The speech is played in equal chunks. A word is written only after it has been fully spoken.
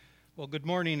Well, good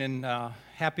morning and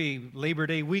happy Labor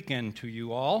Day weekend to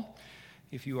you all.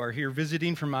 If you are here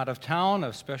visiting from out of town,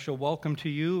 a special welcome to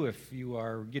you. If you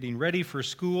are getting ready for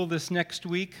school this next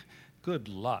week, good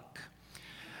luck.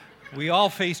 We all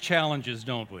face challenges,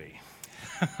 don't we?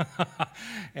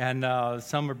 And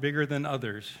some are bigger than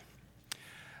others.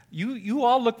 You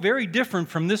all look very different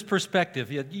from this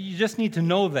perspective. You just need to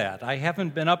know that. I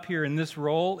haven't been up here in this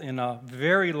role in a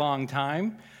very long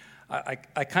time.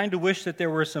 I kind of wish that there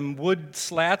were some wood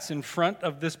slats in front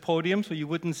of this podium so you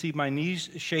wouldn't see my knees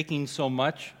shaking so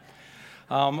much.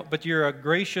 But you're a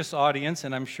gracious audience,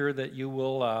 and I'm sure that you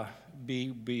will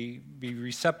be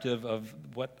receptive of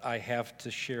what I have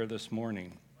to share this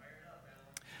morning.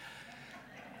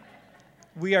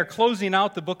 We are closing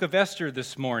out the book of Esther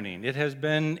this morning. It has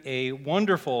been a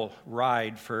wonderful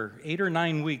ride for 8 or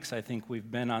 9 weeks, I think we've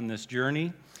been on this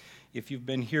journey. If you've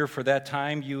been here for that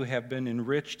time, you have been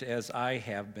enriched as I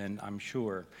have been, I'm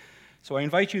sure. So I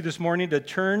invite you this morning to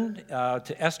turn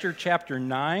to Esther chapter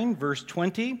 9, verse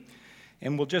 20,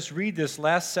 and we'll just read this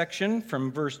last section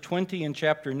from verse 20 in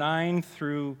chapter 9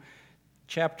 through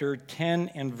chapter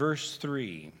 10 and verse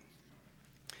 3.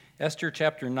 Esther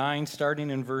chapter 9, starting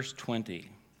in verse 20.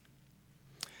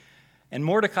 And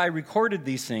Mordecai recorded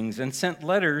these things and sent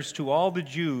letters to all the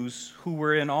Jews who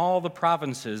were in all the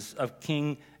provinces of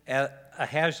King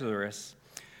Ahasuerus,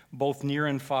 both near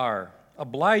and far,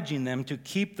 obliging them to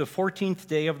keep the 14th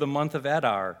day of the month of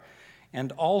Adar,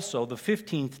 and also the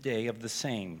 15th day of the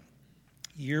same,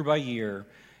 year by year,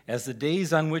 as the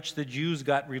days on which the Jews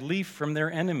got relief from their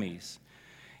enemies,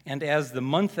 and as the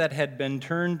month that had been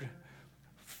turned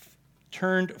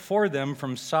for them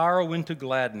from sorrow into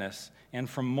gladness, and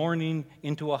from mourning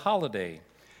into a holiday,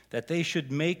 that they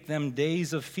should make them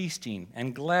days of feasting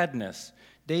and gladness,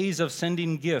 days of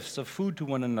sending gifts of food to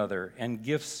one another and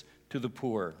gifts to the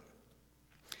poor.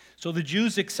 So the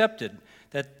Jews accepted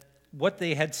that what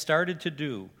they had started to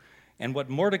do and what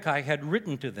Mordecai had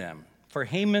written to them. For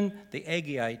Haman the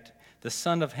Agagite, the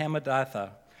son of Hammedatha,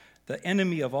 the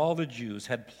enemy of all the Jews,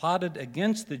 had plotted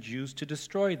against the Jews to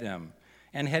destroy them,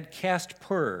 and had cast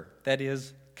pur, that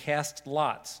is, cast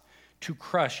lots, to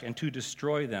crush and to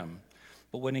destroy them.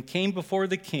 But when it came before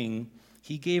the king,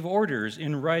 he gave orders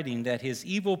in writing that his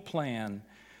evil plan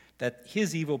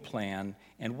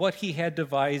and what he had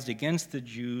devised against the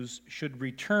Jews should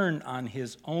return on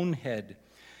his own head,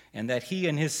 and that he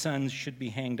and his sons should be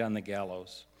hanged on the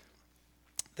gallows.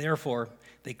 Therefore,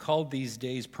 they called these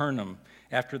days Purim,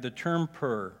 after the term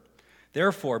pur.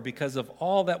 Therefore, because of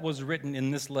all that was written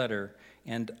in this letter,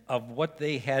 and of what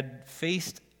they had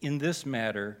faced in this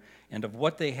matter, and of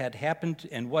what had happened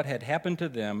to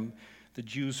them, the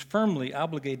Jews firmly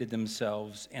obligated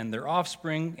themselves and their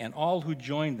offspring and all who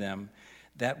joined them,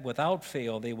 that without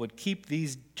fail they would keep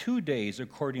these 2 days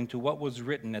according to what was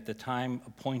written at the time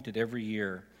appointed every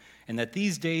year, and that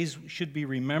these days should be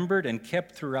remembered and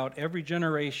kept throughout every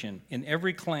generation, in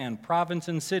every clan, province,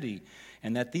 and city,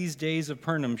 and that these days of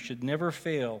Purim should never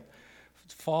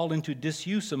fall into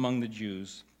disuse among the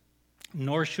Jews,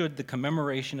 nor should the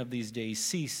commemoration of these days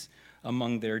cease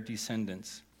among their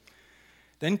descendants.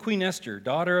 Then Queen Esther,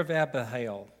 daughter of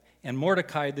Abihail, and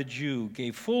Mordecai the Jew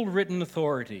gave full written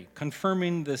authority,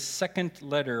 confirming the second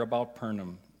letter about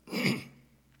Purim.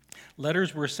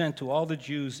 Letters were sent to all the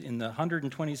Jews in the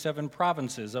 127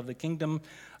 provinces of the kingdom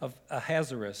of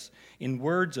Ahasuerus in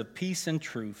words of peace and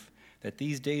truth, that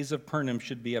these days of Purim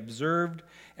should be observed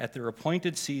at their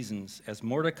appointed seasons, as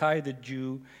Mordecai the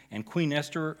Jew and Queen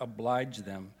Esther obliged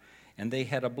them. And they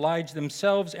had obliged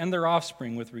themselves and their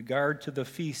offspring with regard to the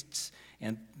feasts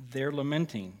and their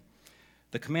lamenting.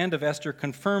 The command of Esther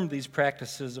confirmed these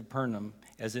practices of Purim,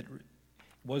 as it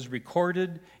was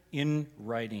recorded in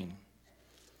writing.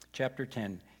 Chapter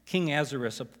 10. King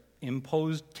Ahasuerus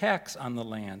imposed tax on the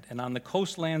land and on the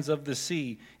coastlands of the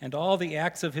sea, and all the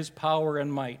acts of his power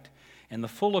and might, and the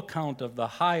full account of the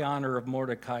high honor of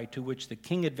Mordecai to which the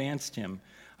king advanced him.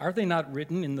 Are they not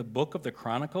written in the book of the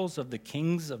Chronicles of the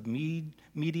kings of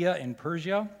Media and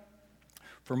Persia?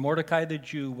 For Mordecai the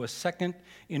Jew was second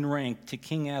in rank to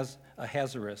King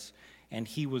Ahasuerus, and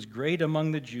he was great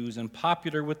among the Jews and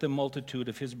popular with the multitude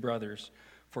of his brothers,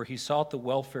 for he sought the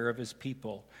welfare of his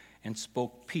people and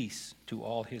spoke peace to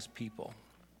all his people.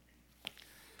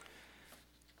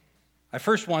 I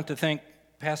first want to thank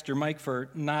Pastor Mike for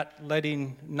not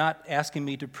asking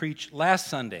me to preach last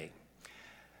Sunday.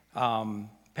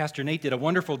 Pastor Nate did a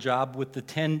wonderful job with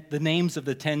the names of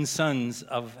the 10 sons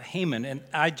of Haman, and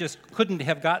I just couldn't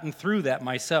have gotten through that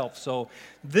myself. So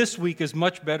this week is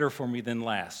much better for me than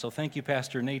last. So thank you,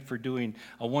 Pastor Nate, for doing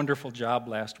a wonderful job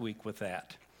last week with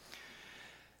that.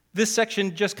 This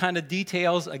section just kind of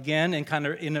details, again, and kind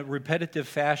of in a repetitive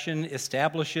fashion,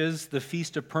 establishes the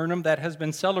Feast of Purim that has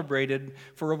been celebrated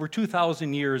for over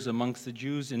 2,000 years amongst the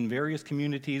Jews in various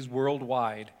communities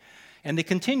worldwide. And they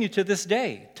continue to this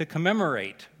day to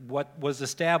commemorate what was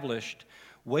established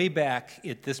way back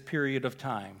at this period of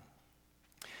time.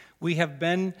 We have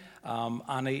been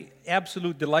on an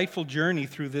absolute delightful journey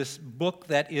through this book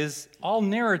that is all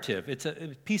narrative. It's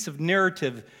a piece of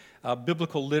narrative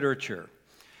biblical literature.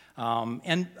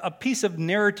 And a piece of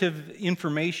narrative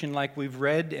information like we've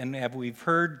read and we've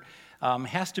heard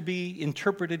has to be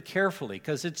interpreted carefully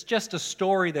because it's just a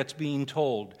story that's being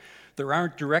told. There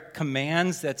aren't direct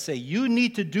commands that say, you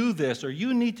need to do this or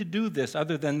you need to do this,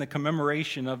 other than the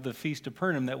commemoration of the Feast of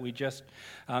Purim that we just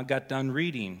got done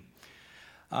reading.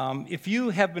 If you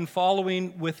have been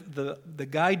following with the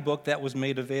guidebook that was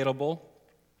made available,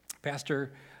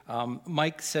 Pastor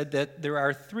Mike said that there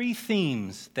are 3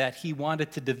 themes that he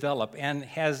wanted to develop and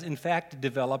has in fact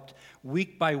developed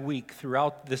week by week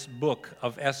throughout this book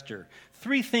of Esther.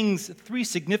 3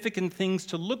 significant things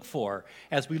to look for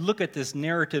as we look at this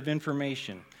narrative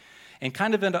information. And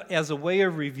kind of as a way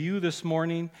of review this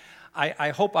morning, I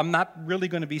hope I'm not really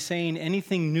going to be saying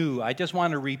anything new. I just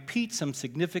want to repeat some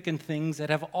significant things that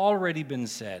have already been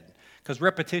said, because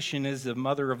repetition is the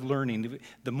mother of learning.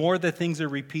 The more that things are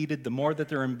repeated, the more that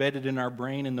they're embedded in our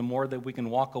brain, and the more that we can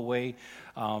walk away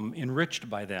enriched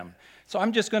by them. So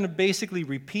I'm just going to basically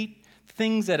repeat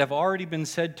things that have already been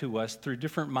said to us through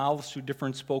different mouths, through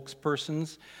different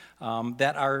spokespersons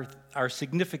that are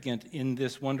significant in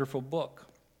this wonderful book.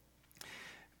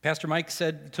 Pastor Mike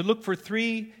said to look for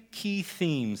 3 key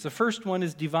themes. The first one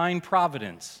is divine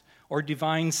providence or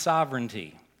divine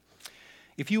sovereignty.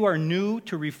 If you are new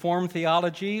to Reformed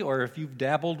theology, or if you've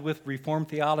dabbled with Reformed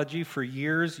theology for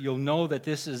years, you'll know that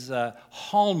this is a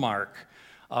hallmark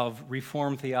of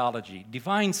Reformed theology.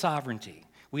 Divine sovereignty.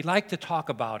 We like to talk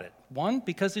about it. One,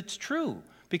 because it's true,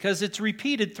 because it's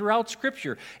repeated throughout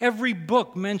Scripture. Every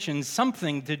book mentions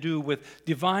something to do with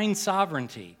divine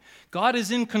sovereignty. God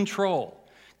is in control.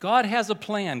 God has a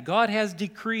plan. God has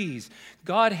decrees.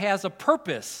 God has a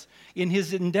purpose in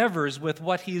his endeavors with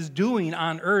what he is doing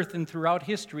on earth and throughout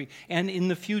history and in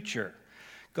the future.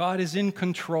 God is in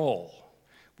control.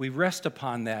 We rest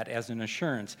upon that as an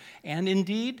assurance. And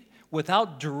indeed,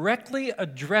 without directly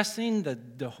addressing the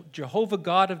Jehovah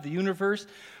God of the universe,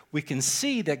 we can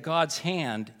see that God's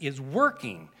hand is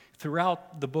working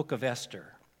throughout the book of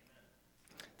Esther.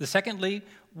 Secondly,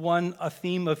 a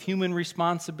theme of human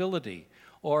responsibility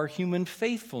or human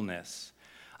faithfulness.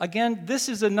 Again, this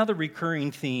is another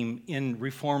recurring theme in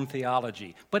Reformed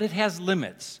theology, but it has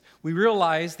limits. We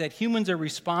realize that humans are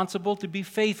responsible to be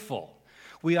faithful.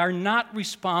 We are not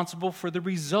responsible for the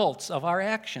results of our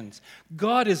actions.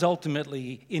 God is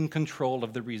ultimately in control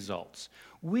of the results.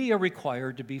 We are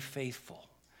required to be faithful.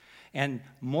 And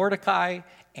Mordecai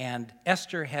and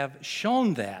Esther have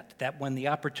shown that when the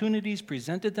opportunities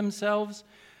presented themselves,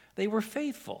 they were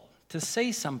faithful to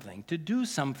say something, to do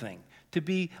something, to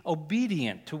be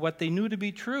obedient to what they knew to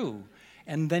be true.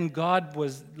 And then God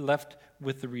was left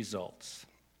with the results.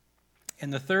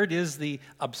 And the third is the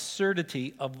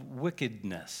absurdity of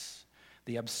wickedness.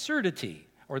 The absurdity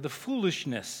or the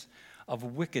foolishness of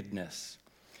wickedness.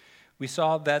 We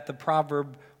saw that the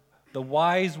proverb, the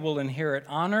wise will inherit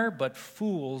honor, but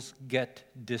fools get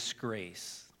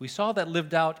disgrace. We saw that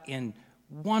lived out in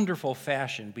wonderful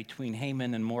fashion between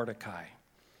Haman and Mordecai.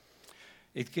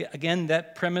 Again,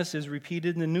 that premise is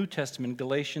repeated in the New Testament,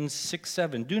 Galatians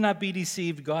 6:7. Do not be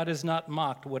deceived, God is not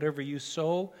mocked. Whatever you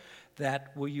sow,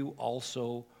 that will you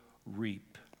also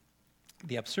reap.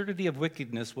 The absurdity of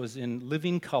wickedness was in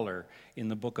living color in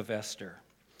the book of Esther.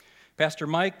 Pastor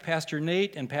Mike, Pastor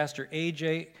Nate, and Pastor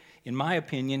AJ, in my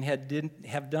opinion,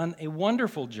 have done a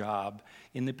wonderful job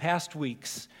in the past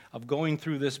weeks of going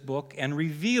through this book and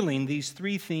revealing these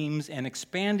 3 themes and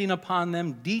expanding upon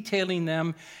them, detailing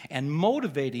them, and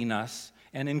motivating us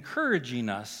and encouraging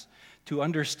us to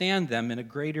understand them in a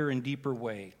greater and deeper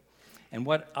way, and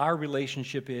what our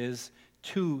relationship is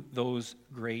to those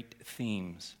great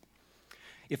themes.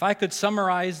 If I could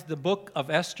summarize the book of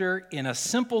Esther in a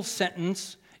simple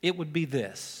sentence, it would be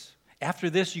this.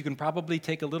 After this, you can probably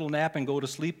take a little nap and go to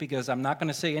sleep because I'm not going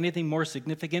to say anything more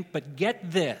significant, but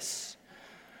get this.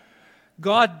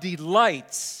 God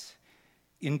delights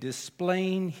in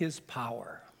displaying his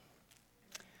power.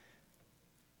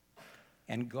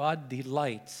 And God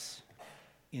delights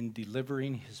in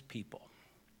delivering his people.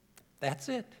 That's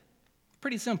it.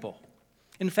 Pretty simple.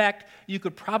 In fact, you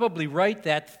could probably write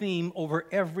that theme over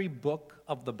every book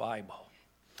of the Bible.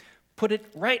 Put it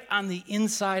right on the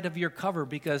inside of your cover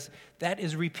because that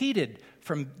is repeated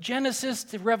from Genesis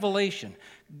to Revelation.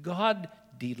 God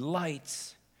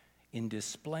delights in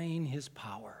displaying his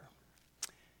power.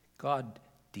 God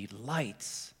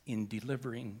delights in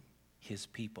delivering his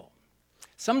people.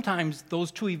 Sometimes those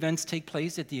two events take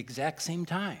place at the exact same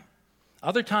time.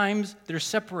 Other times they're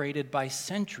separated by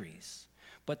centuries.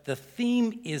 But the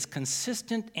theme is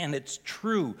consistent and it's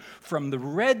true. From the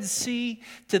Red Sea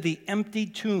to the empty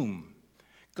tomb,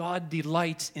 God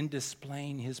delights in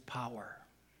displaying his power.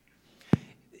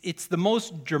 It's the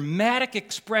most dramatic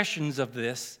expressions of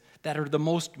this that are the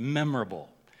most memorable.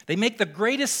 They make the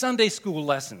greatest Sunday school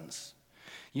lessons.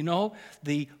 You know,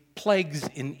 the plagues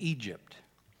in Egypt,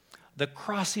 the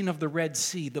crossing of the Red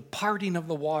Sea, the parting of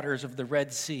the waters of the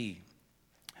Red Sea,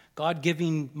 God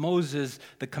giving Moses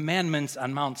the commandments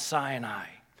on Mount Sinai,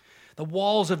 the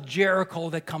walls of Jericho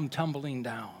that come tumbling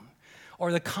down,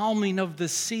 or the calming of the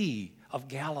Sea of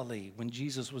Galilee when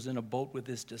Jesus was in a boat with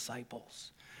his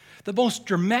disciples. The most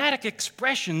dramatic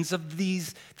expressions of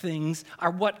these things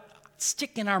are what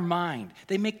stick in our mind.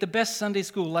 They make the best Sunday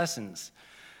school lessons,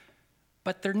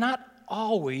 but they're not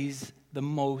always the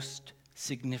most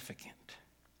significant.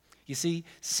 You see,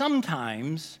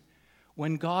 sometimes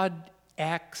when God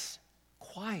acts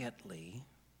quietly,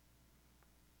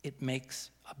 it makes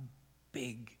a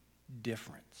big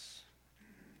difference.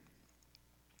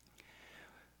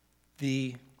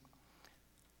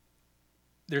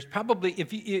 There's probably,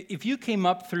 if you came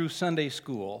up through Sunday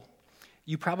school,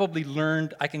 you probably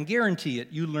learned, I can guarantee it,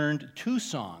 you learned two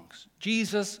songs.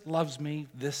 Jesus loves me,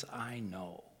 this I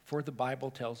know, for the Bible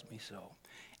tells me so.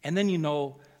 And then you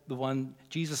know the one,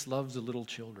 Jesus loves the little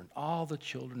children, all the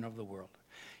children of the world.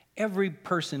 Every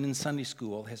person in Sunday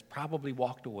school has probably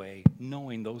walked away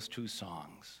knowing those two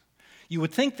songs. You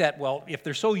would think that, well, if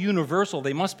they're so universal,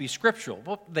 they must be scriptural.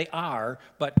 Well, they are,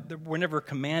 but we're never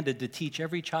commanded to teach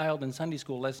every child in Sunday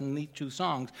school lesson these two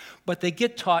songs. But they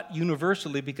get taught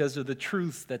universally because of the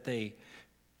truth that they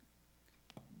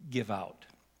give out.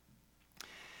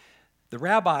 The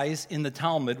rabbis in the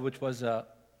Talmud, which was a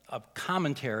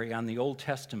commentary on the Old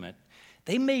Testament,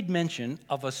 they made mention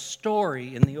of a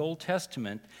story in the Old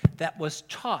Testament that was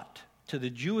taught to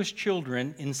the Jewish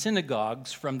children in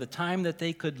synagogues from the time that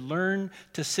they could learn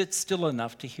to sit still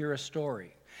enough to hear a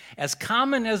story. As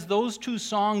common as those two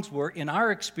songs were in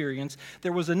our experience,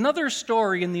 there was another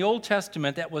story in the Old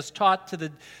Testament that was taught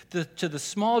to the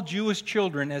small Jewish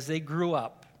children as they grew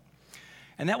up.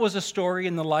 And that was a story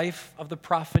in the life of the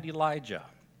prophet Elijah.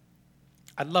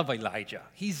 I love Elijah.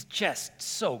 He's just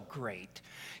so great.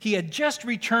 He had just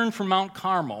returned from Mount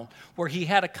Carmel, where he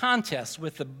had a contest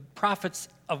with the prophets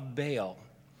of Baal.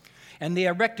 And they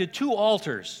erected two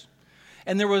altars.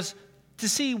 And there was to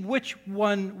see which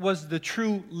one was the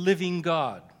true living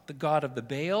God, the God of the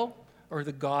Baal or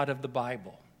the God of the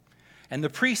Bible. And the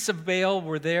priests of Baal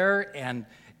were there and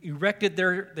erected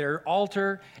their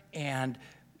altar, and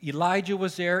Elijah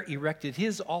was there, erected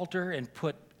his altar and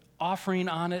put offering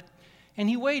on it, and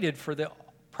he waited for the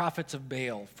prophets of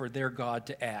Baal, for their God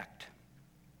to act.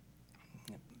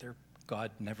 Their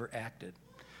God never acted.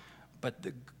 But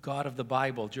the God of the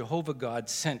Bible, Jehovah God,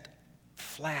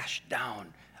 flashed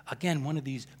down. Again, one of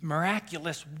these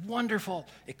miraculous, wonderful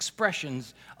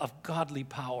expressions of godly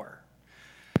power.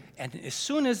 And as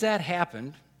soon as that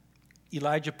happened,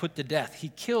 Elijah put to death. He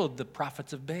killed the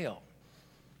prophets of Baal.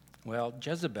 Well,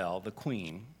 Jezebel, the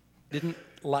queen, didn't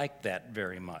like that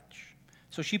very much.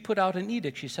 So she put out an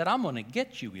edict. She said, I'm going to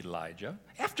get you, Elijah.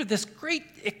 After this great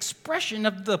expression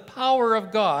of the power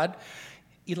of God,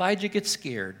 Elijah gets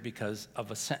scared because of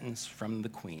a sentence from the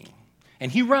queen.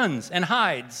 And he runs and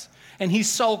hides, and he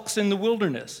sulks in the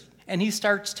wilderness. And he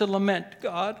starts to lament,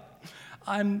 God,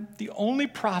 I'm the only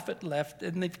prophet left,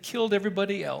 and they've killed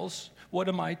everybody else. What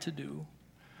am I to do?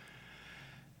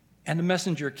 And the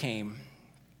messenger came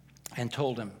and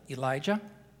told him, Elijah,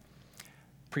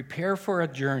 prepare for a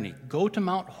journey. Go to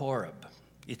Mount Horeb.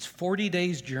 It's 40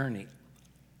 days' journey.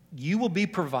 You will be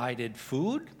provided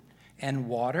food and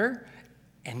water,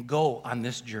 and go on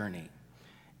this journey.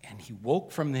 And he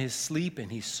woke from his sleep,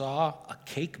 and he saw a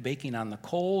cake baking on the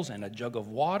coals and a jug of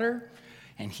water.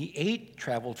 And he ate,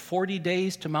 traveled 40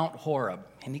 days to Mount Horeb.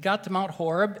 And he got to Mount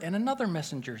Horeb, and another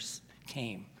messenger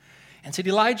came and said,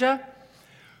 Elijah,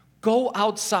 go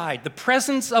outside. The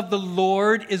presence of the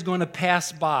Lord is going to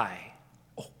pass by.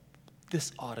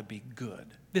 This ought to be good.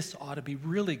 This ought to be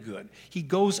really good. He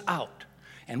goes out,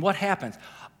 and what happens?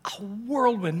 A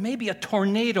whirlwind, maybe a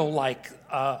tornado-like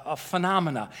a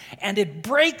phenomena, and it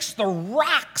breaks the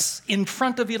rocks in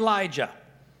front of Elijah.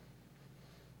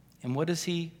 And what does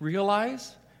he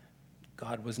realize?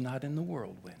 God was not in the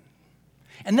whirlwind.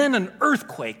 And then an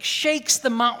earthquake shakes the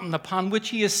mountain upon which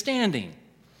he is standing.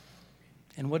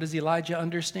 And what does Elijah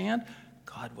understand?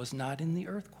 God was not in the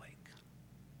earthquake.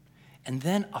 And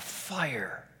then a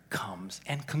fire comes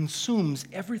and consumes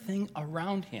everything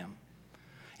around him.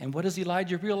 And what does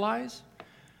Elijah realize?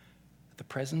 The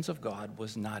presence of God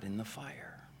was not in the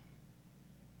fire.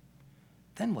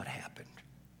 Then what happened?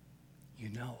 You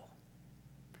know,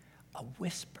 a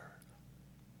whisper,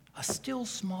 a still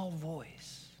small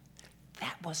voice.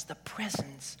 That was the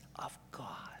presence of God.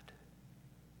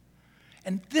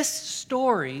 And this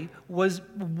story was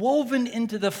woven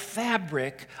into the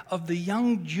fabric of the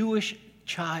young Jewish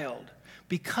child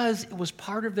because it was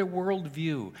part of their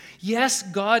worldview. Yes,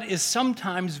 God is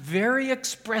sometimes very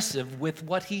expressive with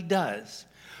what he does,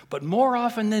 but more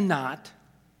often than not,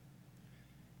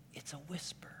 it's a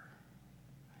whisper.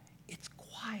 It's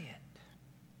quiet,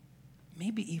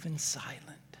 maybe even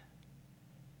silent.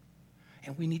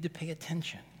 And we need to pay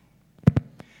attention.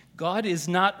 God is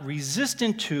not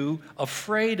resistant to,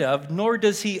 afraid of, nor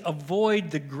does he avoid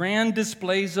the grand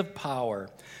displays of power,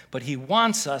 but he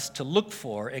wants us to look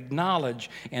for, acknowledge,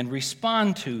 and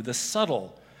respond to the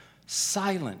subtle,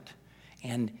 silent,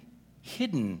 and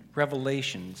hidden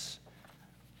revelations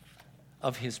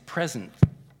of his presence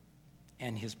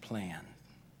and his plan.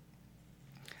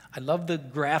 I love the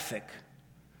graphic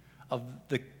of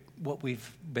what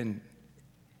we've been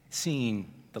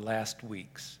seeing the last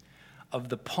weeks, of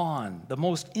the pawn, the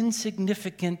most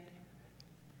insignificant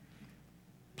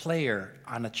player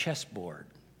on a chessboard,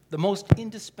 the most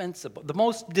indispensable, the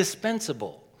most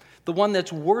dispensable, the one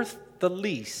that's worth the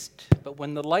least, but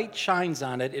when the light shines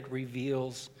on it, it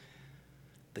reveals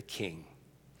the king,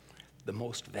 the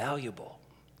most valuable,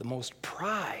 the most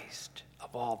prized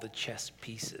of all the chess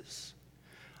pieces.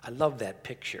 I love that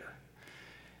picture.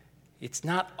 It's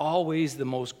not always the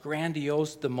most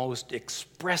grandiose, the most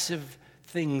expressive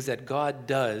things that God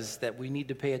does that we need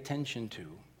to pay attention to,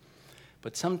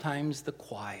 but sometimes the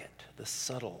quiet, the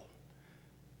subtle,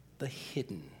 the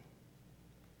hidden.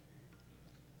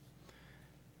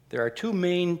 There are two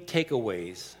main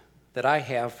takeaways that I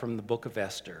have from the book of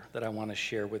Esther that I want to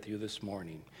share with you this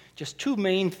morning. Just two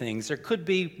main things. There could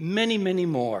be many, many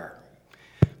more,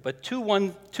 but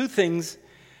two things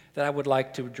that I would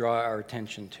like to draw our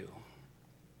attention to.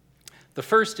 The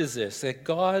first is this, that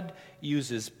God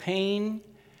uses pain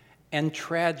and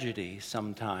tragedy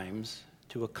sometimes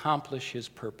to accomplish his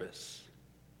purpose.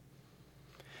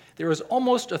 There is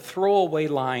almost a throwaway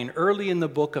line early in the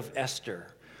book of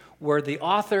Esther where the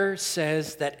author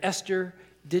says that Esther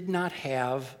did not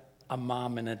have a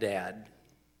mom and a dad.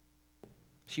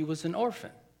 She was an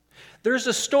orphan. There's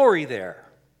a story there.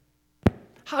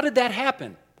 How did that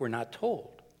happen? We're not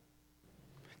told.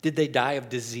 Did they die of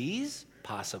disease?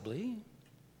 Possibly.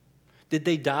 Did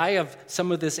they die of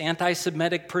some of this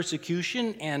anti-Semitic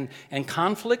persecution and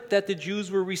conflict that the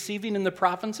Jews were receiving in the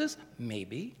provinces?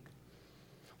 Maybe.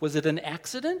 Was it an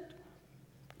accident?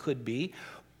 Could be.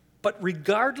 But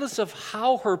regardless of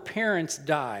how her parents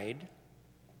died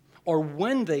or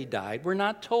when they died, we're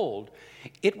not told.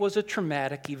 It was a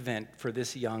traumatic event for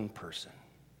this young person.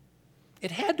 It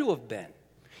had to have been.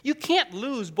 You can't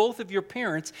lose both of your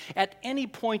parents at any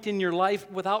point in your life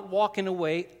without walking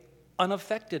away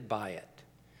unaffected by it.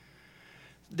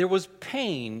 There was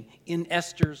pain in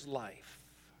Esther's life.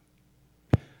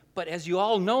 But as you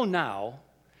all know now,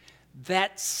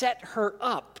 that set her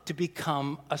up to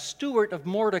become a steward of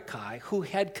Mordecai who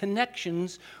had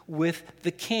connections with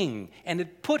the king. And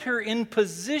it put her in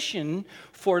position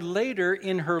for later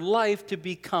in her life to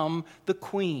become the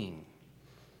queen.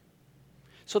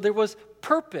 So there was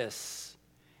purpose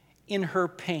in her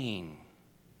pain.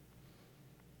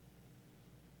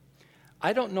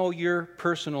 I don't know your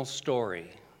personal story,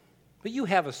 but you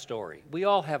have a story. We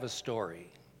all have a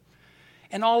story.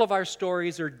 And all of our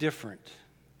stories are different.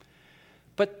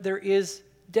 But there is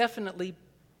definitely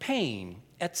pain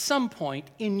at some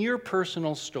point in your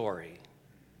personal story.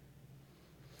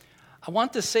 I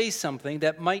want to say something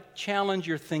that might challenge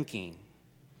your thinking,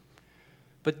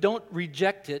 but don't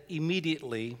reject it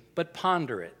immediately, but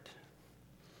ponder it.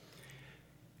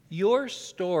 Your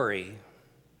story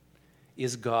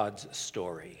is God's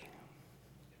story.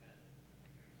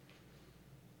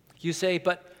 You say,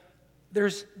 but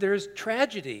there's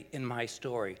tragedy in my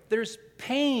story. There's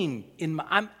pain in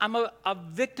my. I'm a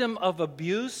victim of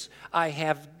abuse. I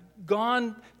have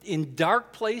gone in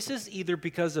dark places, either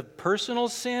because of personal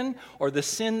sin or the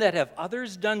sin that have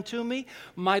others done to me.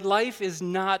 My life is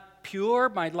not pure.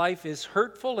 My life is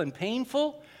hurtful and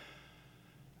painful.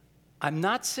 I'm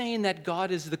not saying that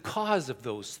God is the cause of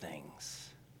those things.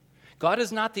 God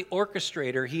is not the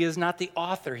orchestrator. He is not the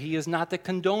author. He is not the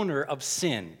condoner of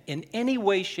sin in any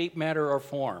way, shape, matter, or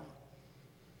form.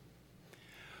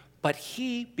 But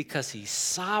he, because he's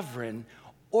sovereign,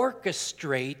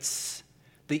 orchestrates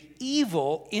the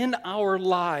evil in our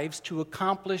lives to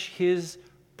accomplish his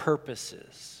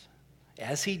purposes,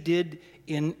 as he did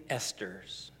in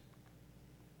Esther's.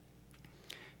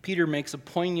 Peter makes a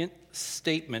poignant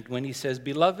statement when he says,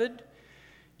 "Beloved,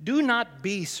 do not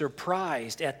be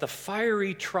surprised at the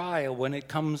fiery trial when it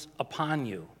comes upon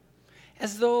you,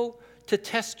 as though to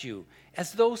test you,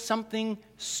 as though something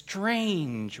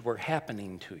strange were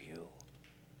happening to you."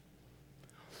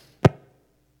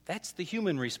 That's the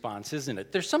human response, isn't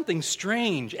it? There's something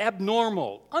strange,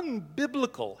 abnormal,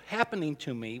 unbiblical happening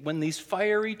to me when these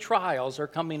fiery trials are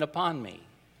coming upon me.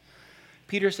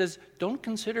 Peter says, don't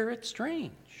consider it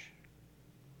strange.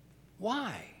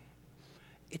 Why?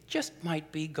 It just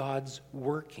might be God's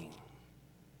working.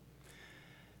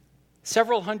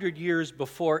 Several hundred years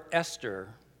before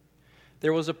Esther,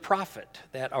 there was a prophet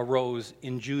that arose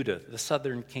in Judah, the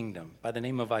southern kingdom, by the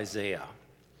name of Isaiah.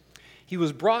 He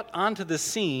was brought onto the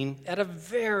scene at a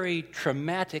very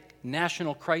traumatic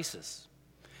national crisis.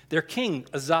 Their king,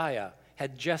 Uzziah,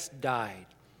 had just died.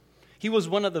 He was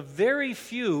one of the very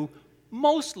few,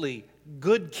 mostly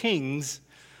good kings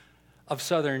of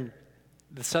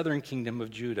the southern kingdom of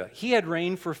Judah. He had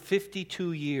reigned for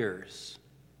 52 years.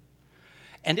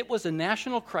 And it was a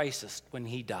national crisis when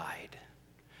he died.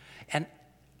 And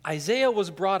Isaiah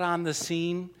was brought on the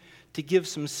scene to give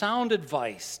some sound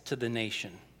advice to the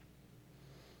nation.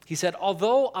 He said,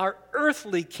 although our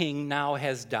earthly king now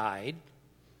has died,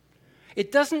 it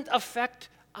doesn't affect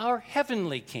our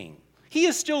heavenly king. He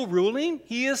is still ruling.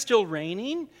 He is still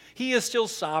reigning. He is still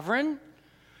sovereign.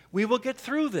 We will get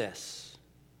through this.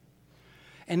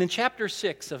 And in chapter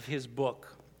 6 of his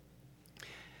book,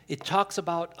 it talks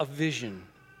about a vision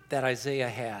that Isaiah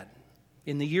had.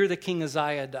 In the year that King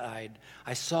Uzziah died,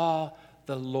 I saw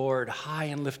the Lord high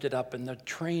and lifted up, and the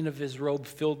train of his robe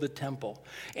filled the temple.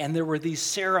 And there were these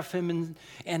seraphim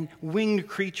and winged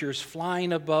creatures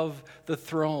flying above the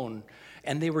throne,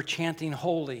 and they were chanting,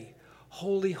 "Holy,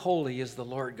 holy, holy is the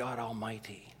Lord God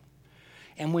Almighty."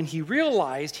 And when he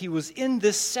realized he was in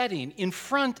this setting in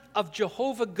front of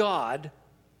Jehovah God,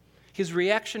 his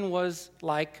reaction was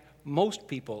like most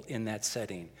people in that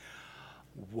setting.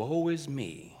 Woe is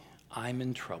me, I'm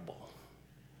in trouble,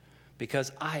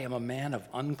 because I am a man of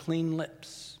unclean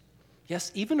lips.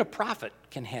 Yes, even a prophet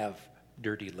can have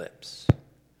dirty lips.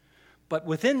 But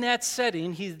within that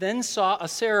setting, he then saw a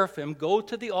seraphim go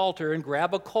to the altar and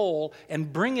grab a coal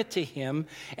and bring it to him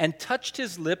and touched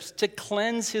his lips to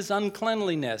cleanse his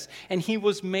uncleanliness. And he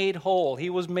was made whole. He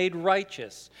was made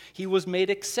righteous. He was made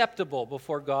acceptable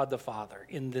before God the Father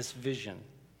in this vision.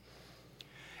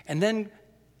 And then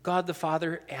God the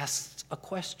Father asks a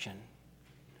question.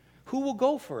 Who will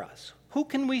go for us? Who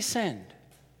can we send?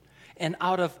 And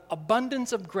out of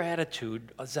abundance of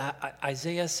gratitude,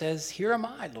 Isaiah says, "Here am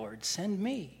I, Lord, send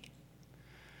me."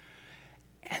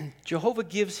 And Jehovah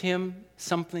gives him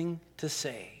something to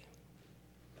say.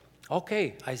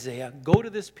 Okay, Isaiah, go to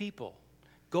this people.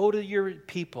 Go to your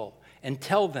people and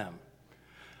tell them,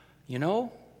 you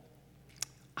know,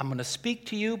 I'm going to speak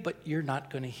to you, but you're not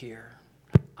going to hear.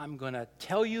 I'm going to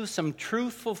tell you some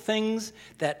truthful things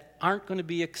that aren't going to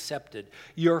be accepted.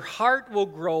 Your heart will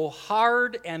grow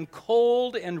hard and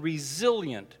cold and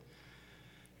resilient.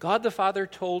 God the Father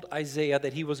told Isaiah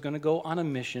that he was going to go on a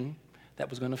mission that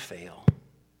was going to fail.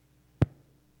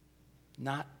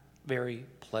 Not very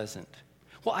pleasant.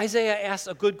 Well, Isaiah asks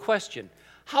a good question.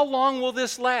 How long will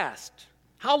this last?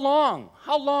 How long?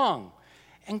 How long?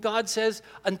 And God says,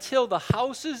 until the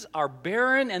houses are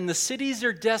barren and the cities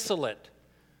are desolate.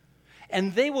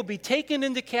 And they will be taken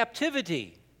into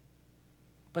captivity.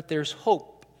 But there's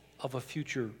hope of a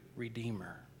future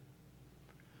Redeemer.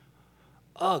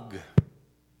 Ugh.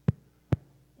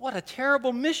 What a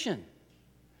terrible mission.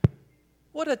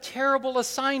 What a terrible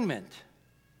assignment.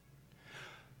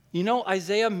 You know,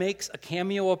 Isaiah makes a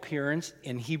cameo appearance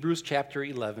in Hebrews chapter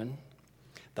 11.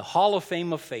 The Hall of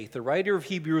Fame of Faith. The writer of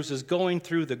Hebrews is going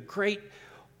through the great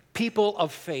people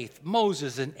of faith,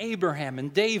 Moses and Abraham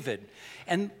and David.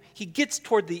 And he gets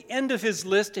toward the end of his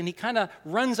list and he kind of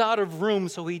runs out of room,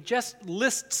 so he just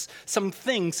lists some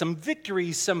things, some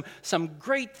victories, some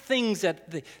great things that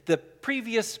the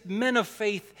previous men of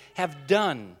faith have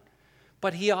done.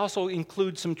 But he also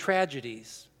includes some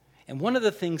tragedies. And one of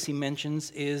the things he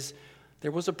mentions is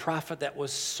there was a prophet that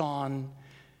was sawn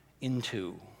in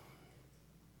two.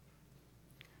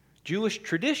 Jewish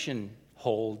tradition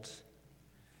holds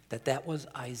that was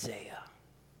Isaiah.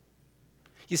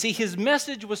 You see, his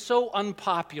message was so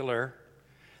unpopular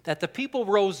that the people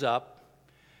rose up,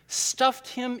 stuffed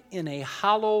him in a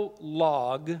hollow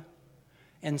log,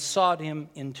 and sawed him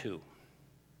in two.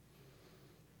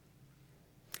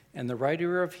 And the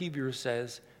writer of Hebrews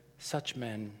says, such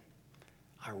men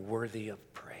are worthy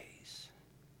of praise.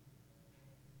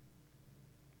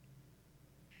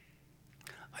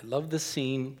 I love the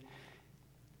scene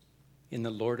in The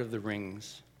Lord of the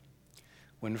Rings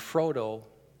when Frodo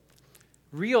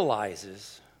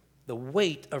realizes the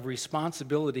weight of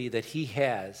responsibility that he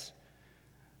has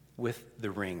with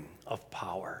the ring of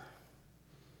power.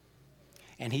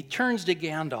 And he turns to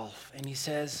Gandalf and he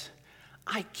says,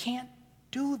 I can't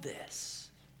do this.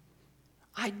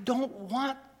 I don't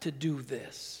want to do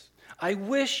this. I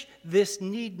wish this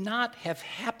need not have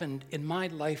happened in my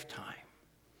lifetime.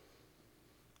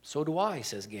 So do I,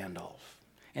 says Gandalf,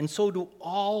 and so do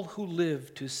all who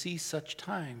live to see such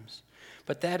times.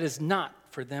 But that is not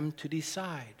for them to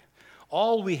decide.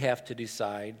 All we have to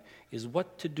decide is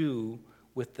what to do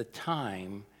with the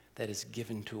time that is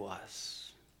given to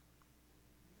us.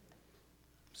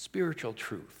 Spiritual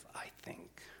truth, I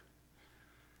think.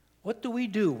 What do we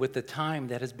do with the time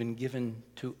that has been given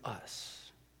to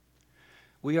us?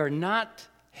 We are not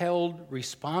held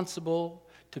responsible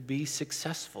to be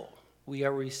successful. We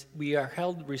are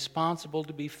held responsible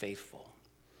to be faithful.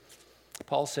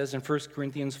 Paul says in 1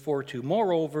 Corinthians 4:2,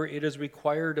 moreover, it is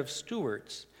required of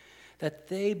stewards that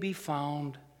they be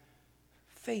found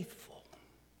faithful.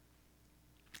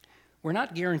 We're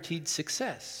not guaranteed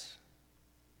success,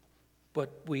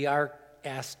 but we are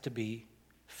asked to be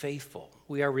faithful.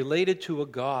 We are related to a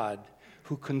God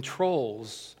who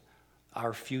controls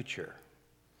our future.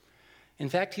 In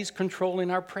fact, he's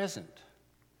controlling our present.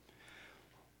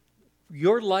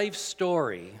 Your life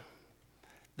story,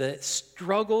 the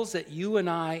struggles that you and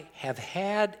I have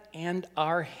had and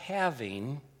are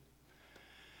having,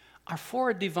 are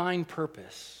for a divine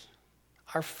purpose,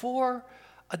 are for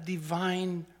a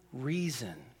divine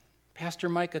reason. Pastor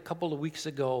Mike, a couple of weeks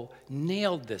ago,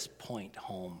 nailed this point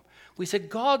home. We said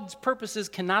God's purposes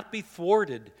cannot be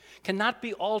thwarted, cannot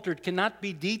be altered, cannot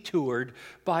be detoured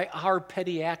by our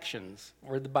petty actions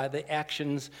or by the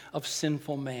actions of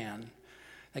sinful man.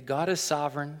 That God is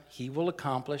sovereign, he will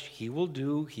accomplish, he will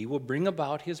do, he will bring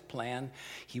about his plan,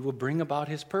 he will bring about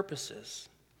his purposes.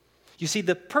 You see,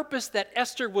 the purpose that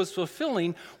Esther was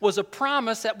fulfilling was a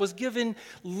promise that was given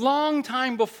long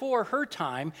time before her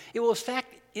time. It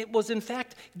was in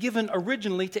fact given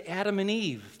originally to Adam and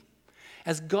Eve.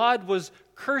 As God was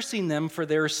cursing them for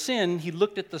their sin, he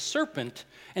looked at the serpent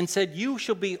and said, you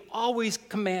shall be always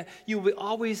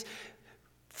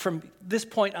from this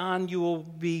point on, you will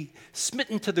be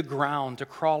smitten to the ground to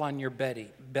crawl on your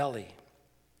belly.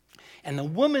 And the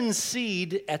woman's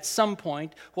seed at some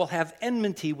point will have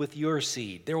enmity with your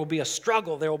seed. There will be a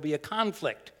struggle, there will be a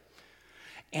conflict.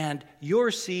 And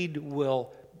your seed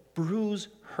will bruise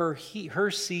her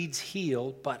seed's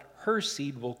heel, but her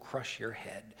seed will crush your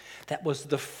head. That was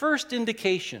the first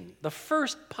indication, the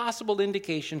first possible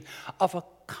indication of a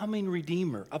coming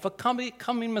Redeemer, of a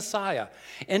coming Messiah.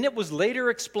 And it was later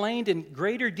explained in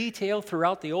greater detail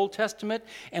throughout the Old Testament,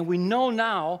 and we know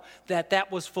now that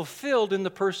that was fulfilled in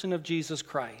the person of Jesus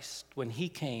Christ when he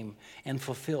came and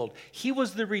fulfilled. He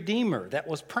was the Redeemer that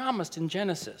was promised in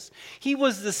Genesis. He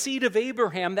was the seed of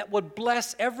Abraham that would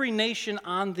bless every nation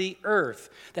on the earth,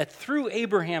 that through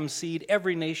Abraham's seed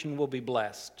every nation will be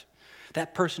blessed.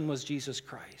 That person was Jesus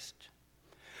Christ.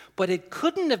 But it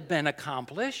couldn't have been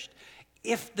accomplished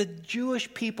if the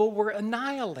Jewish people were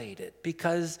annihilated,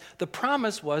 because the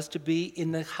promise was to be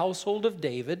in the household of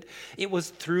David. It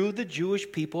was through the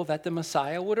Jewish people that the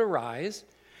Messiah would arise,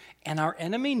 and our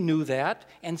enemy knew that,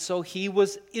 and so he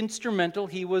was instrumental,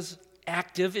 he was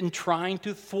active in trying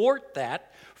to thwart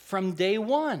that from day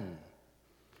one.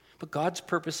 But God's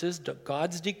purposes,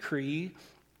 God's decree,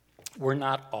 were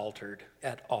not altered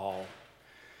at all.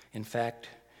 In fact,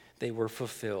 they were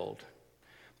fulfilled.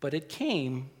 But it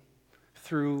came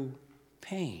through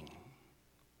pain.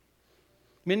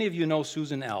 Many of you know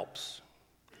Susan Alps.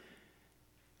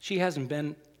 She hasn't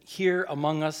been here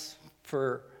among us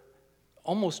for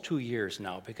almost 2 years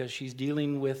now because she's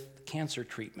dealing with cancer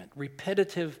treatment,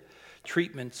 repetitive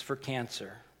treatments for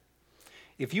cancer.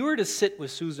 If you were to sit with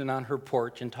Susan on her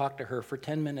porch and talk to her for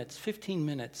 10 minutes, 15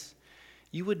 minutes,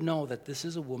 you would know that this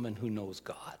is a woman who knows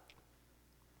God.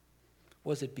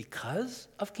 Was it because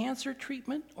of cancer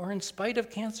treatment or in spite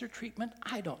of cancer treatment?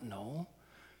 I don't know.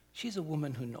 She's a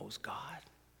woman who knows God.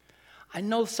 I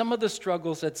know some of the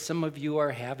struggles that some of you are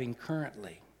having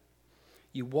currently.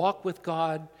 You walk with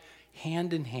God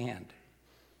hand in hand,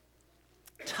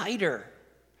 tighter,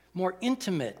 more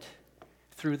intimate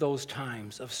through those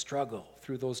times of struggle,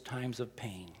 through those times of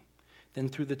pain, then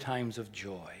through the times of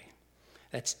joy.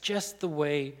 That's just the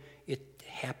way it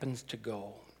happens to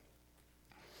go.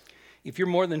 If you're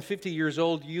more than 50 years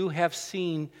old, you have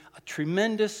seen a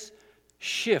tremendous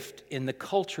shift in the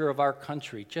culture of our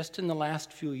country just in the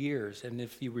last few years. And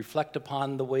if you reflect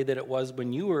upon the way that it was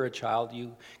when you were a child,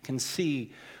 you can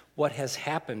see what has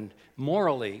happened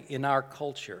morally in our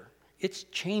culture. It's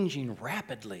changing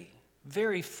rapidly,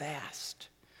 very fast.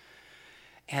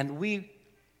 And we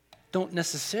don't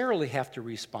necessarily have to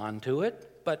respond to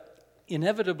it, but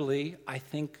inevitably, I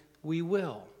think we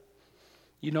will.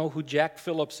 You know who Jack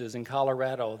Phillips is in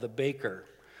Colorado, the baker,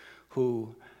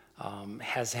 who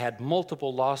has had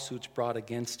multiple lawsuits brought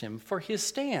against him for his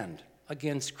stand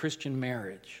against Christian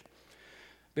marriage.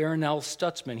 Baronel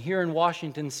Stutzman here in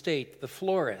Washington State, the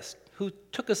florist, who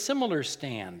took a similar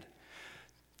stand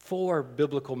for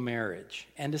biblical marriage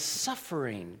and is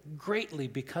suffering greatly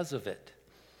because of it.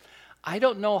 I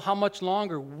don't know how much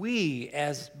longer we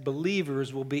as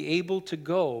believers will be able to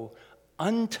go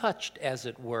untouched, as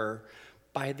it were,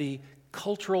 by the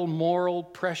cultural, moral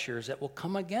pressures that will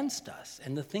come against us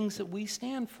and the things that we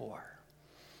stand for.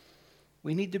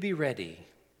 We need to be ready.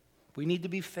 We need to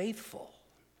be faithful.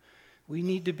 We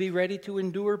need to be ready to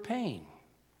endure pain,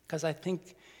 because I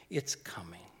think it's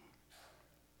coming.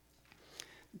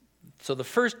 So the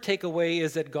first takeaway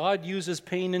is that God uses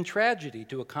pain and tragedy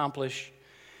to accomplish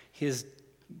his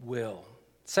will.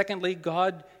 Secondly,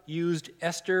 God used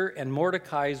Esther and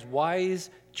Mordecai's wise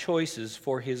choices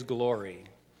for his glory.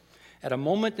 At a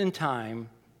moment in time,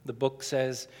 the book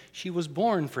says, she was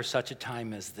born for such a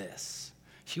time as this.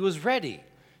 She was ready.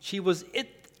 She was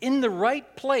in the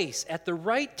right place at the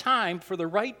right time for the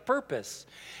right purpose,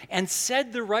 and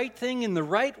said the right thing in the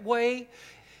right way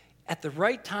at the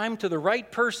right time to the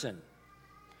right person.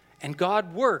 And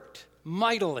God worked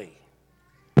mightily.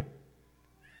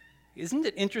 Isn't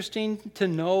it interesting to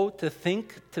know, to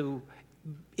think, to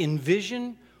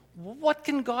envision, what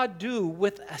can God do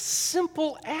with a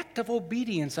simple act of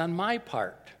obedience on my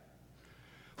part?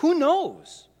 Who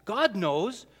knows? God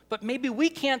knows, but maybe we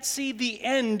can't see the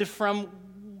end from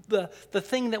the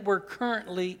thing that we're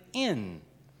currently in.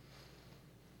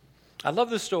 I love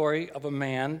the story of a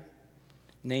man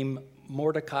named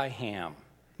Mordecai Ham.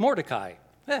 Mordecai.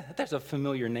 That's a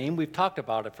familiar name. We've talked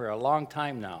about it for a long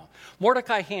time now.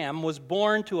 Mordecai Ham was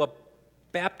born to a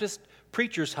Baptist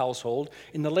preacher's household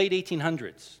in the late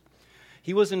 1800s.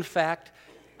 He was, in fact,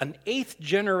 an 8th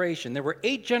generation. There were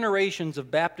 8 generations of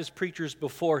Baptist preachers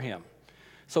before him.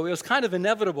 So it was kind of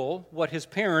inevitable what his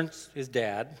parents, his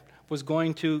dad, was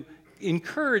going to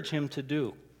encourage him to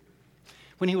do.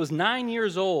 When he was 9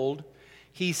 years old,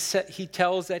 he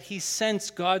tells that he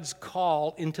sensed God's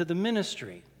call into the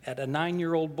ministry. At a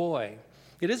 9-year-old boy,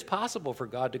 it is possible for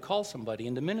God to call somebody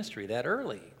into ministry that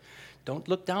early. Don't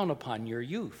look down upon your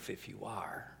youth if you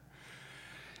are.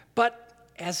 But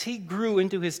as he grew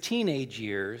into his teenage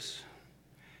years,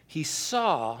 he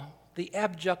saw the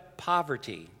abject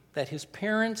poverty that his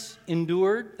parents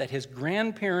endured, that his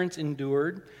grandparents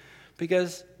endured,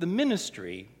 because the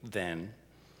ministry then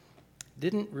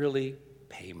didn't really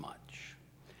pay much.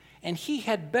 And he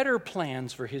had better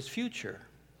plans for his future.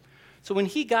 So when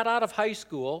he got out of high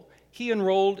school, he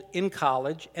enrolled in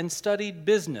college and studied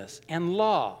business and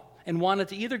law and wanted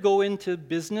to either go into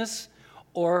business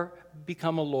or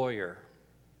become a lawyer.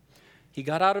 He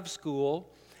got out of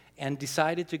school and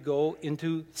decided to go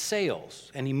into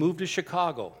sales, and he moved to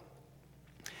Chicago.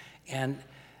 And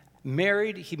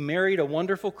he married a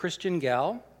wonderful Christian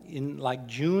gal in like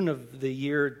June of the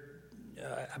year,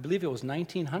 I believe it was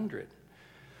 1900.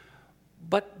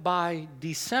 But by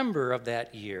December of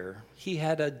that year, he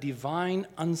had a divine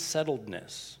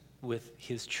unsettledness with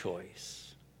his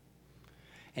choice.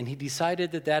 And he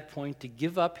decided at that point to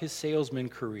give up his salesman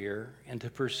career and to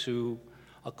pursue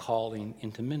a calling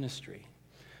into ministry.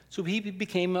 So he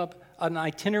became an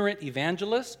itinerant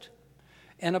evangelist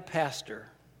and a pastor.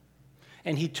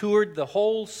 And he toured the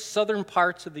whole southern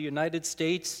parts of the United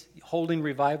States holding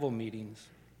revival meetings.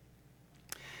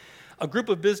 A group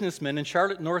of businessmen in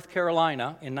Charlotte, North Carolina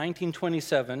in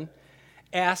 1927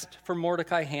 asked for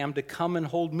Mordecai Ham to come and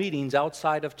hold meetings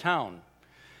outside of town.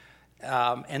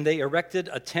 And they erected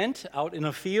a tent out in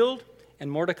a field,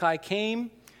 and Mordecai came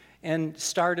and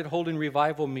started holding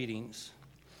revival meetings.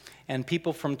 And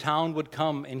people from town would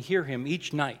come and hear him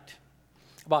each night.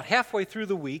 About halfway through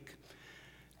the week,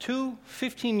 2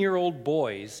 15-year-old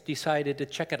boys decided to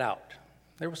check it out.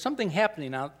 There was something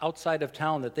happening outside of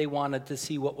town that they wanted to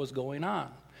see what was going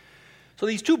on. So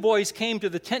these 2 boys came to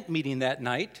the tent meeting that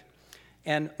night,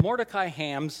 and Mordecai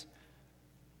Ham's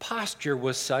posture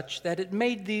was such that it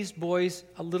made these boys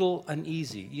a little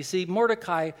uneasy. You see,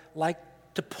 Mordecai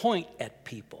liked to point at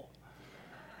people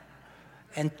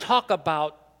and talk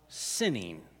about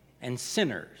sinning and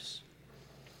sinners.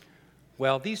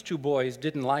 Well, these two boys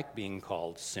didn't like being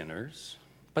called sinners,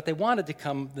 but they wanted to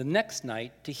come the next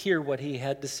night to hear what he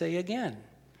had to say again.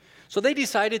 So they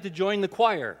decided to join the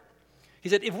choir. He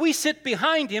said, if we sit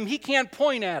behind him, he can't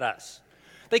point at us.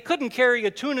 They couldn't carry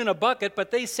a tune in a bucket, but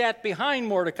they sat behind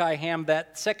Mordecai Ham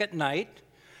that second night.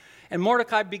 And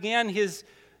Mordecai began his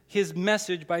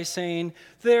message by saying,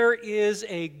 there is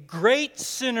a great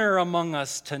sinner among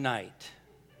us tonight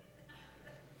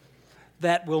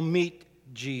that will meet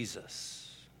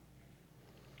Jesus.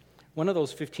 One of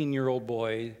those 15-year-old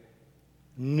boys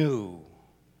knew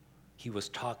he was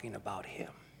talking about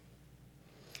him.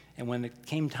 And when it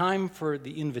came time for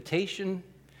the invitation,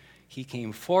 he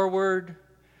came forward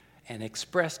and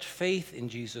expressed faith in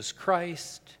Jesus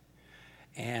Christ,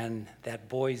 and that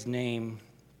boy's name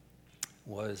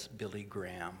was Billy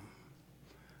Graham.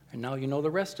 And now you know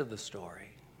the rest of the story.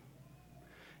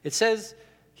 It says,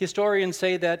 historians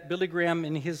say that Billy Graham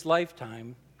in his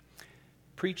lifetime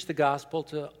preached the gospel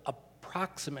to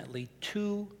approximately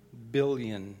 2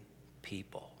 billion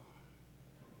people.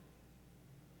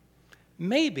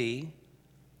 Maybe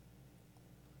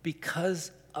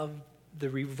because of the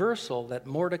reversal that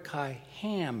Mordecai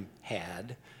Ham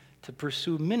had to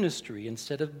pursue ministry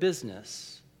instead of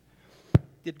business.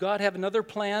 Did God have another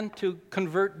plan to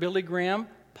convert Billy Graham?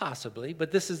 Possibly,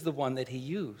 but this is the one that he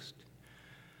used.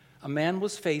 A man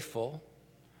was faithful,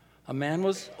 a man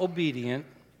was obedient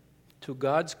to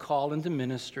God's call into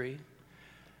ministry,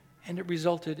 and it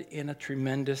resulted in a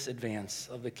tremendous advance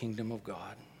of the kingdom of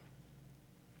God.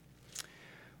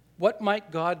 What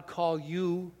might God call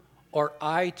you or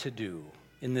I to do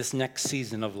in this next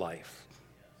season of life?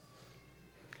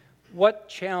 What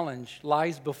challenge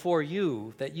lies before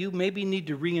you that you maybe need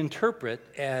to reinterpret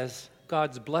as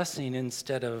God's blessing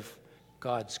instead of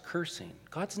God's cursing?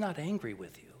 God's not angry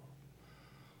with you.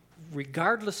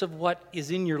 Regardless of what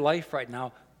is in your life right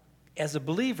now, as a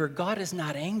believer, God is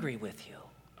not angry with you.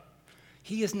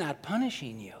 He is not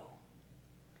punishing you.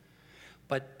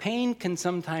 But pain can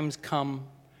sometimes come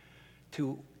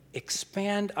to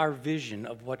expand our vision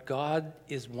of what God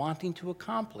is wanting to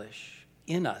accomplish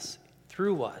in us,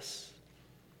 through us.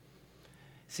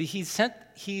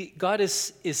 See, God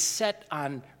is set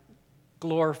on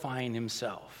glorifying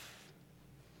himself.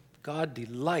 God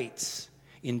delights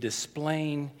in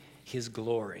displaying his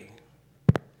glory.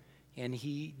 And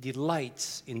he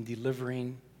delights in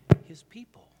delivering his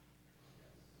people.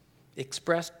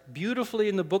 Expressed beautifully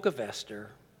in the book of Esther,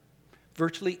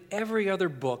 virtually every other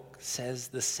book says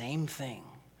the same thing.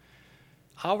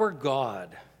 Our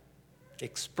God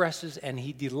expresses, and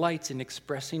he delights in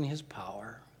expressing his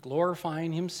power,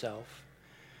 glorifying himself,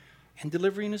 and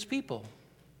delivering his people.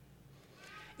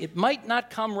 It might not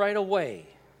come right away.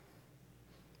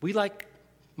 We like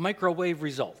microwave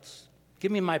results.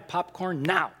 Give me my popcorn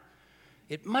now.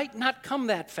 It might not come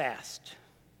that fast.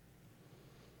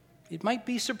 It might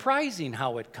be surprising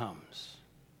how it comes.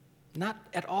 Not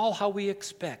at all how we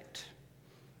expect,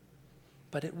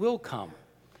 but it will come.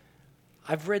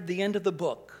 I've read the end of the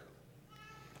book.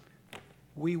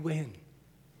 We win.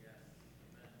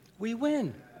 We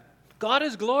win. God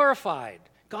is glorified.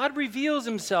 God reveals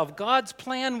himself. God's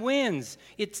plan wins.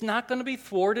 It's not going to be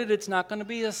thwarted. It's not going to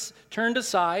be turned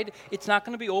aside. It's not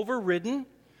going to be overridden.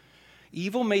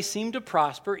 Evil may seem to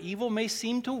prosper. Evil may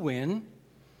seem to win.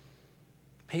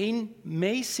 Pain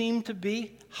may seem to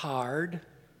be hard.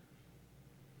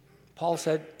 Paul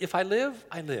said, if I live,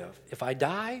 I live. If I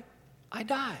die, I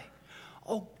die.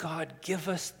 Oh, God, give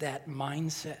us that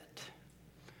mindset.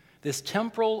 This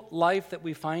temporal life that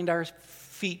we find our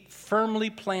feet firmly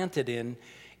planted in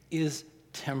is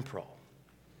temporal.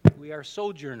 We are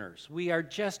sojourners. We are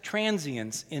just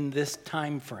transients in this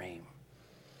time frame.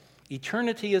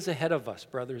 Eternity is ahead of us,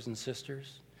 brothers and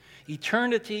sisters.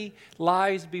 Eternity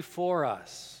lies before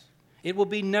us. It will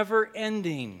be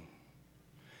never-ending.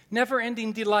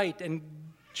 Never-ending delight and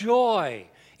joy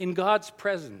in God's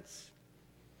presence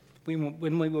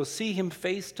when we will see him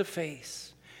face to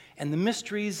face, and the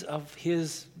mysteries of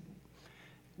his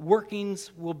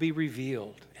workings will be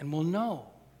revealed, and we'll know.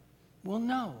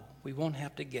 We won't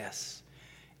have to guess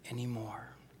anymore.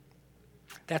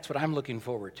 That's what I'm looking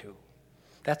forward to.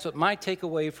 That's what my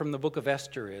takeaway from the book of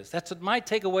Esther is. That's what my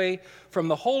takeaway from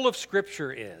the whole of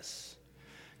Scripture is.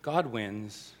 God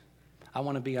wins. I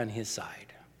want to be on his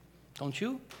side. Don't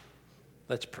you?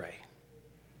 Let's pray.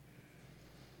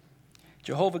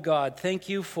 Jehovah God, thank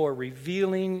you for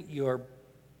revealing your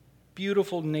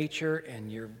beautiful nature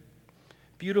and your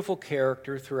beautiful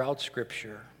character throughout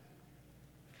Scripture.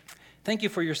 Thank you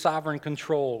for your sovereign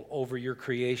control over your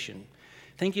creation.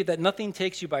 Thank you that nothing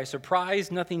takes you by surprise,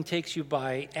 nothing takes you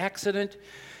by accident.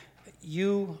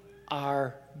 You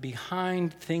are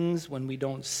behind things when we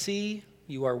don't see.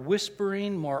 You are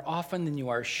whispering more often than you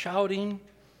are shouting.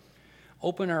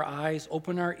 Open our eyes,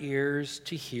 open our ears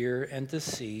to hear and to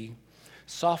see.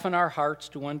 Soften our hearts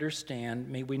to understand.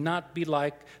 May we not be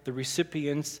like the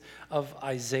recipients of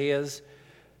Isaiah's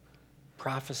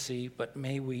prophecy, but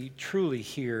may we truly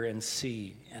hear and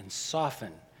see and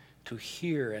soften to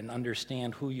hear and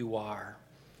understand who you are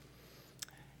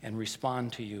and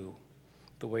respond to you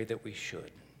the way that we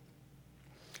should.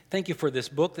 Thank you for this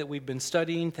book that we've been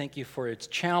studying. Thank you for its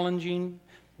challenging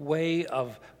way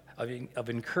of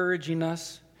encouraging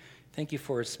us. Thank you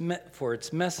for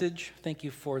its message. Thank you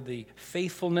for the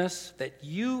faithfulness that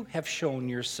you have shown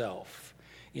yourself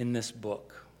in this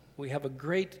book. We have a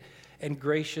great and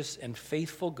gracious and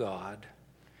faithful God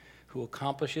who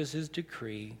accomplishes his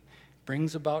decree,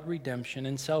 brings about redemption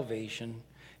and salvation,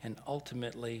 and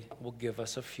ultimately will give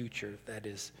us a future that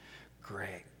is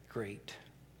great.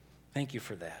 Thank you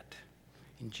for that.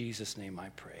 In Jesus' name I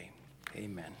pray.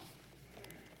 Amen.